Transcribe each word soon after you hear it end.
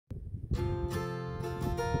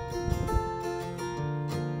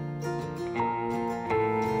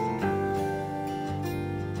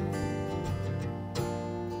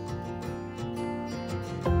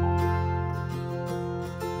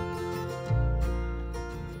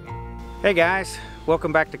Hey guys,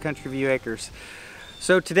 welcome back to Country View Acres.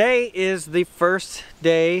 So today is the first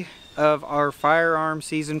day of our firearm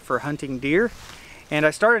season for hunting deer, and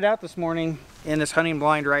I started out this morning in this hunting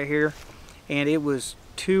blind right here, and it was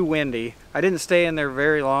too windy. I didn't stay in there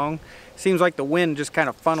very long. Seems like the wind just kind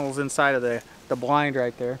of funnels inside of the blind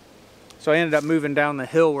right there. So I ended up moving down the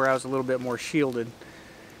hill where I was a little bit more shielded.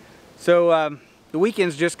 So the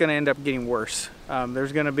weekend's just going to end up getting worse.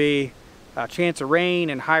 There's going to be a chance of rain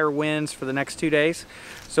and higher winds for the next 2 days.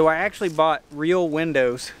 So I actually bought real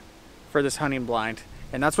windows for this hunting blind,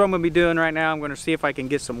 and that's what I'm going to be doing right now. I'm going to see if I can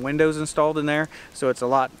get some windows installed in there so it's a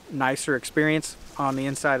lot nicer experience on the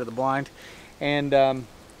inside of the blind. And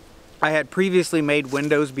I had previously made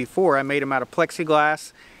windows before. I made them out of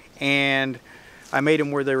plexiglass, and I made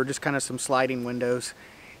them where they were just kind of some sliding windows,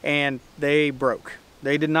 and they broke.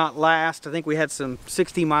 They did not last. I think we had some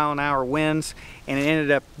 60-mile-an-hour winds, and it ended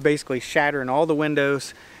up basically shattering all the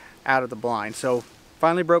windows out of the blind. So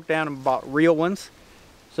finally broke down and bought real ones.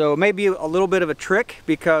 So it may be a little bit of a trick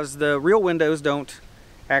because the real windows don't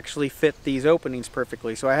actually fit these openings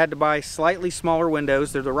perfectly. So I had to buy slightly smaller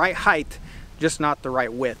windows. They're the right height, just not the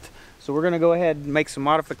right width. So we're going to go ahead and make some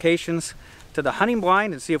modifications to the hunting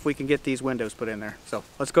blind and see if we can get these windows put in there. So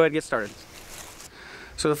let's go ahead and get started.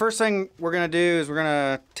 So the first thing we're going to do is we're going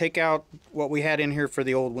to take out what we had in here for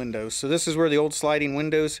the old windows. So this is where the old sliding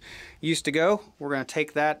windows used to go. We're going to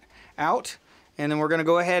take that out, and then we're going to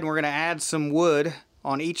go ahead and we're going to add some wood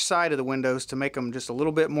on each side of the windows to make them just a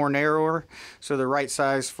little bit more narrower so they're right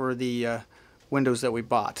size for the windows that we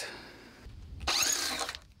bought.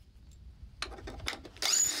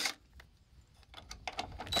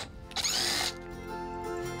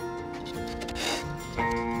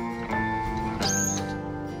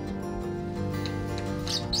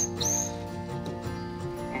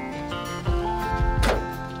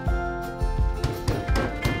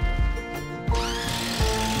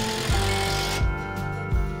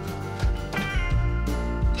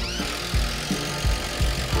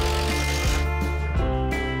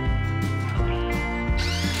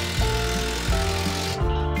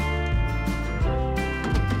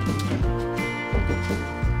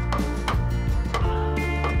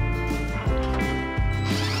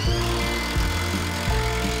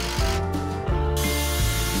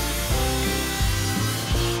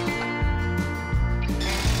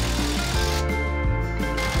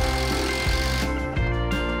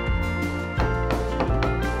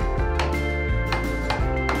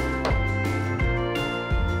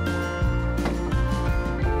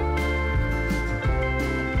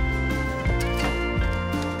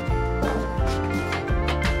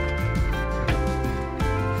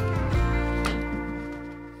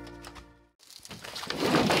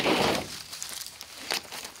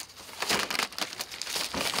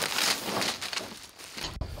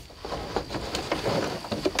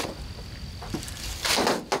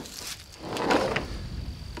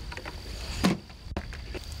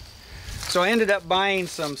 So I ended up buying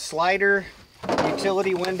some slider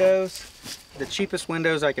utility windows, the cheapest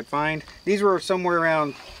windows I could find. These were somewhere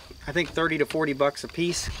around, I think, 30 to 40 bucks a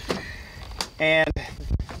piece. And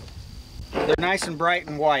they're nice and bright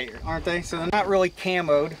and white, aren't they? So they're not really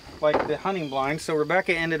camoed like the hunting blind. So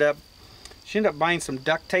Rebecca ended up buying some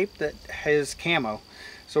duct tape that has camo.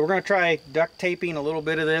 So we're going to try duct taping a little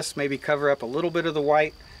bit of this, maybe cover up a little bit of the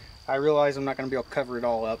white. I realize I'm not going to be able to cover it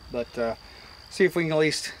all up, but see if we can at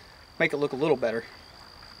least make it look a little better.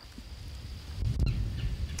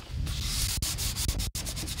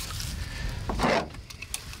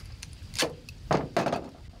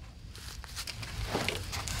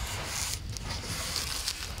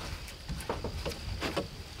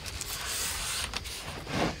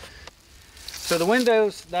 So the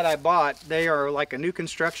windows that I bought, they are like a new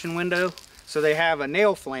construction window. So they have a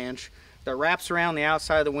nail flange that wraps around the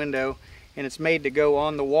outside of the window, and it's made to go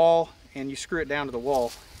on the wall, and you screw it down to the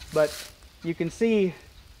wall. But you can see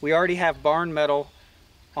we already have barn metal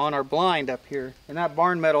on our blind up here, and that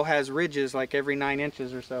barn metal has ridges like every 9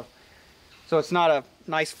 inches or so. So it's not a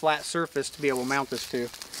nice flat surface to be able to mount this to.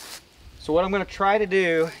 So what I'm going to try to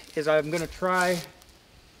do is I'm going to try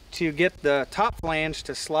to get the top flange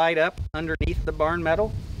to slide up underneath the barn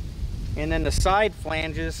metal, and then the side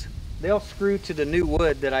flanges, they'll screw to the new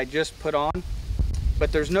wood that I just put on,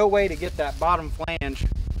 but there's no way to get that bottom flange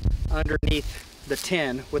underneath the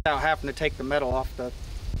tin without having to take the metal off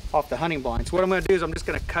the hunting blind. So what I'm going to do is I'm just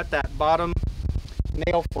going to cut that bottom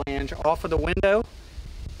nail flange off of the window,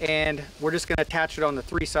 and we're just going to attach it on the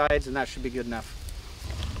 3 sides, and that should be good enough.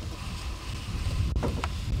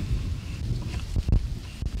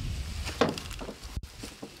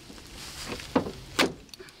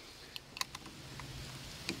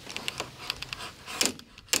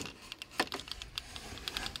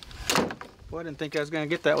 Well, I didn't think I was going to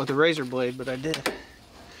get that with a razor blade, but I did.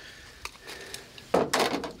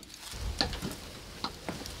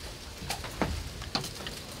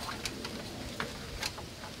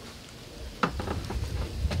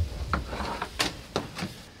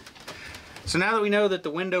 So now that we know that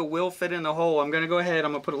the window will fit in the hole, I'm going to go ahead,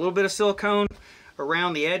 I'm going to put a little bit of silicone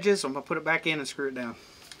around the edges. I'm going to put it back in and screw it down.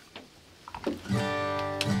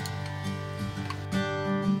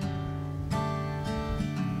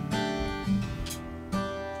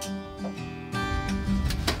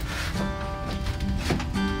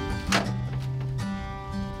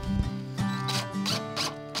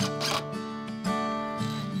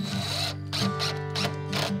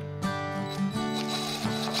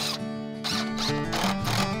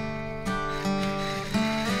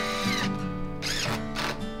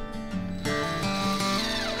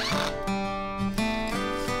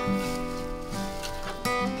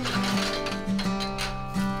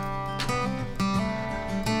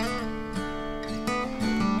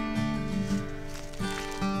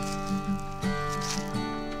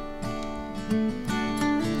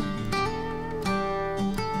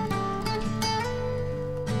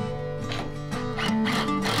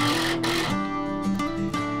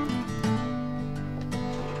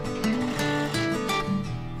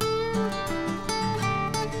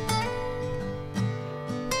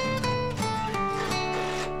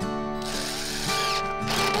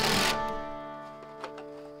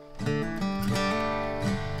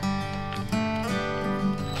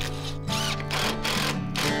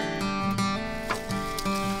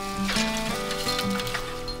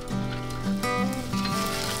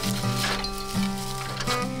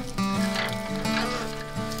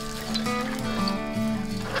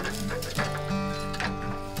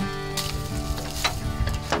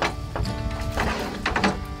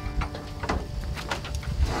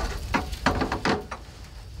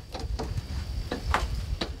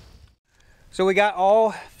 So we got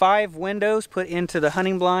all 5 windows put into the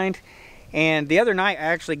hunting blind, and the other night I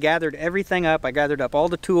actually gathered everything up. I gathered up all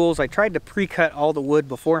the tools. I tried to pre-cut all the wood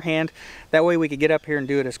beforehand. That way we could get up here and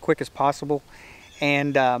do it as quick as possible.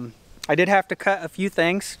 And I did have to cut a few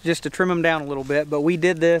things just to trim them down a little bit, but we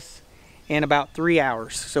did this in about 3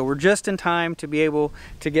 hours. So we're just in time to be able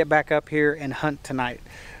to get back up here and hunt tonight.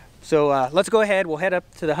 So let's go ahead, we'll head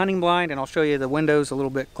up to the hunting blind and I'll show you the windows a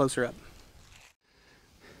little bit closer up.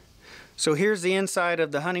 So here's the inside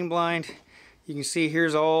of the hunting blind. You can see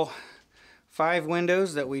here's all 5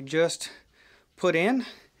 windows that we just put in.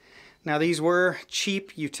 Now these were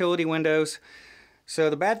cheap utility windows.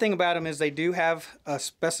 So the bad thing about them is they do have a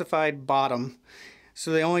specified bottom.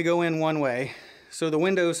 So they only go in one way. So the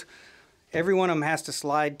windows, every one of them has to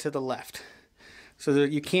slide to the left. So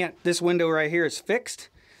that you can't, this window right here is fixed.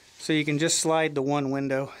 So you can just slide the one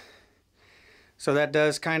window. So that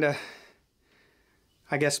does kind of,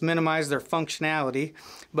 I guess, minimize their functionality,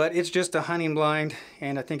 but it's just a hunting blind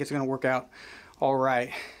and I think it's going to work out all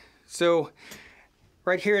right. So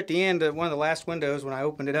right here at the end of one of the last windows, when I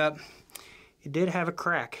opened it up, it did have a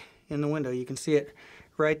crack in the window. You can see it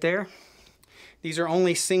right there. These are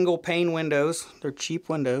only single pane windows. They're cheap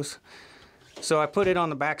windows. So I put it on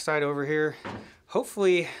the back side over here.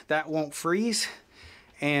 Hopefully that won't freeze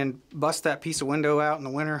and bust that piece of window out in the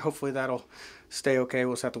winter. Hopefully that'll stay okay.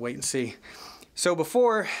 We'll just have to wait and see. So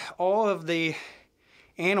before, all of the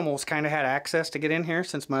animals kind of had access to get in here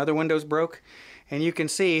since my other windows broke. And you can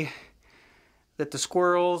see that the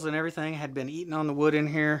squirrels and everything had been eating on the wood in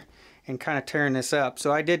here and kind of tearing this up.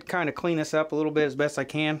 So I did kind of clean this up a little bit as best I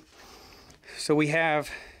can. So we have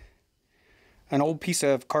an old piece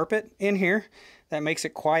of carpet in here that makes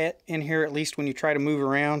it quiet in here, at least when you try to move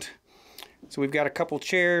around. So we've got a couple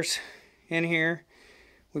chairs in here.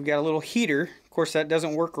 We've got a little heater. Of course, that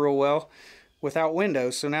doesn't work real well without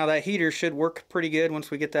windows. So now that heater should work pretty good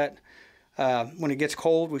once we get that, when it gets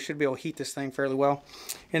cold, we should be able to heat this thing fairly well.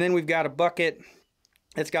 And then we've got a bucket.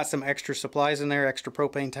 It's got some extra supplies in there, extra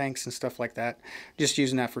propane tanks and stuff like that. Just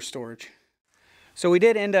using that for storage. So we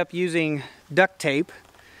did end up using duct tape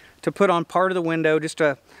to put on part of the window just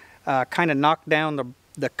to kind of knock down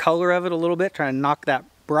the color of it a little bit, trying to knock that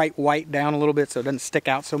bright white down a little bit so it doesn't stick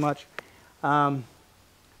out so much.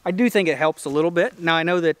 I do think it helps a little bit. Now I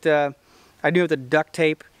know that I do have the duct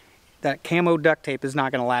tape, that camo duct tape is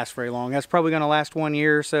not going to last very long. That's probably going to last 1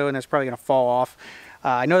 year or so and that's probably going to fall off.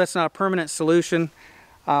 I know that's not a permanent solution.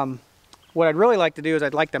 What I'd really like to do is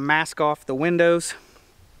I'd like to mask off the windows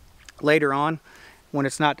later on when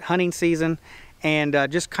it's not hunting season and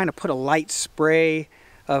just kind of put a light spray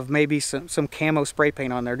of maybe some camo spray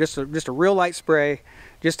paint on there. Just a real light spray,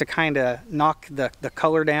 just to kind of knock the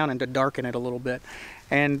color down and to darken it a little bit.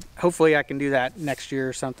 And hopefully I can do that next year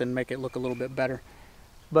or something, make it look a little bit better.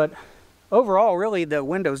 But overall, really, the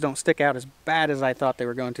windows don't stick out as bad as I thought they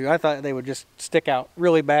were going to. I thought they would just stick out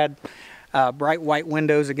really bad, bright white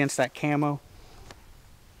windows against that camo.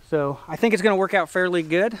 So I think it's going to work out fairly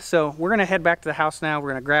good. So we're going to head back to the house now.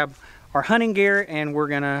 We're going to grab our hunting gear and we're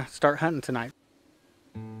going to start hunting tonight.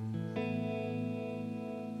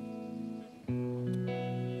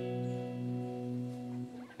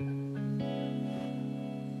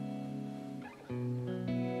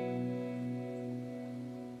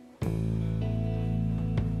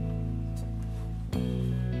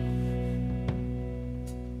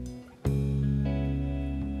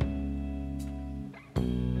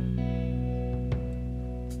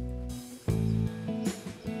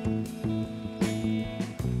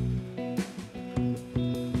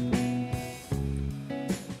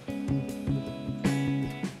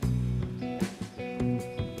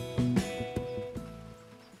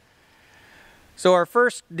 So our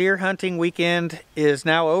first deer hunting weekend is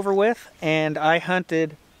now over with, and I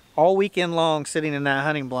hunted all weekend long sitting in that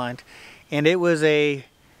hunting blind. And it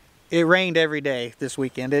rained every day this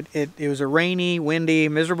weekend. It was a rainy, windy,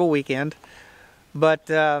 miserable weekend, but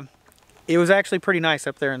it was actually pretty nice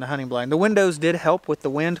up there in the hunting blind. The windows did help with the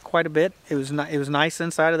wind quite a bit. It was nice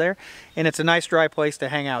inside of there, and it's a nice dry place to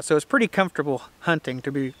hang out. So it's pretty comfortable hunting,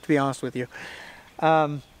 to be honest with you.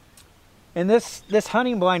 And this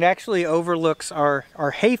hunting blind actually overlooks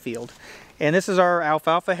our hayfield. And this is our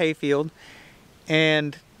alfalfa hayfield.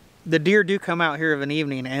 And the deer do come out here of an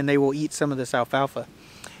evening and they will eat some of this alfalfa.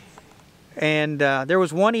 And there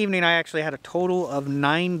was one evening I actually had a total of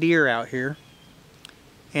 9 deer out here.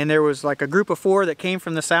 And there was like a group of 4 that came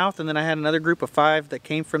from the south, and then I had another group of 5 that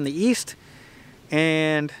came from the east.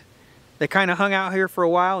 And they kind of hung out here for a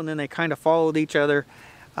while, and then they kind of followed each other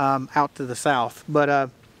out to the south. But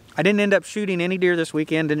I didn't end up shooting any deer this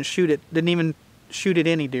weekend. Didn't even shoot at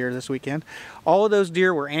any deer this weekend. All of those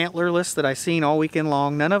deer were antlerless that I seen all weekend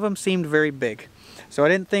long. None of them seemed very big. So I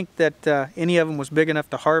didn't think that any of them was big enough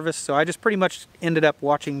to harvest. So I just pretty much ended up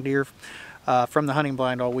watching deer from the hunting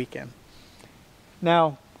blind all weekend.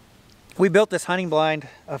 Now, we built this hunting blind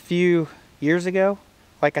a few years ago.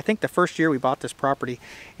 Like, I think the first year we bought this property.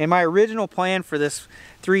 And my original plan for this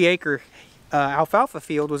 3-acre alfalfa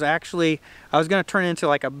field was actually, I was going to turn it into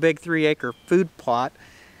like a big 3-acre food plot,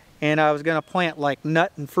 and I was going to plant like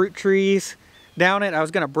nut and fruit trees down it. I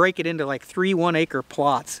was going to break it into like 3 1-acre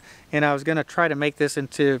plots, and I was going to try to make this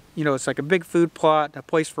into, you know, it's like a big food plot, a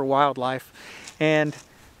place for wildlife. And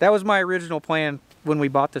that was my original plan when we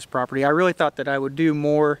bought this property. I really thought that I would do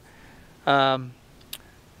more,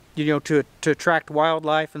 you know, to attract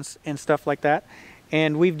wildlife and stuff like that.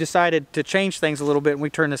 And we've decided to change things a little bit, and we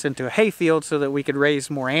turned this into a hayfield so that we could raise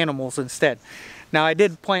more animals instead. Now, I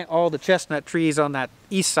did plant all the chestnut trees on that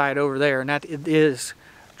east side over there, and that it is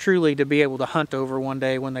truly to be able to hunt over one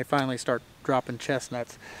day when they finally start dropping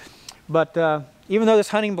chestnuts. But even though this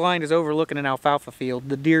hunting blind is overlooking an alfalfa field,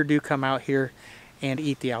 the deer do come out here and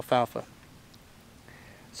eat the alfalfa.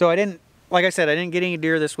 So like I said, I didn't get any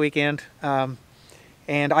deer this weekend, and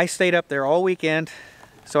I stayed up there all weekend.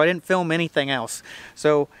 So I didn't film anything else.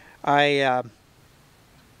 So you know,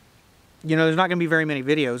 there's not going to be very many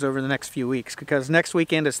videos over the next few weeks, because next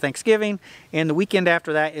weekend is Thanksgiving, and the weekend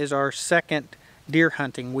after that is our second deer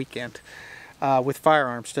hunting weekend with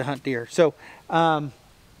firearms to hunt deer. So,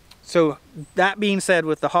 so that being said,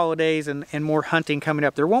 with the holidays and more hunting coming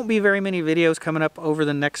up, there won't be very many videos coming up over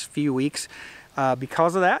the next few weeks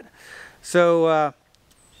because of that. So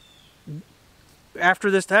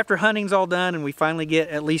after hunting's all done and we finally get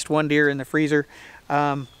at least 1 deer in the freezer,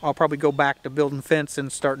 I'll probably go back to building fence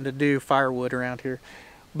and starting to do firewood around here.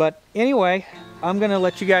 But anyway, I'm gonna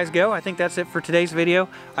let you guys go. I think that's it for today's video.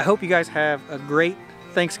 I hope you guys have a great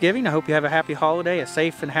Thanksgiving. I hope you have a happy holiday, a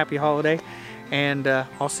safe and happy holiday, and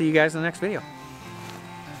I'll see you guys in the next video.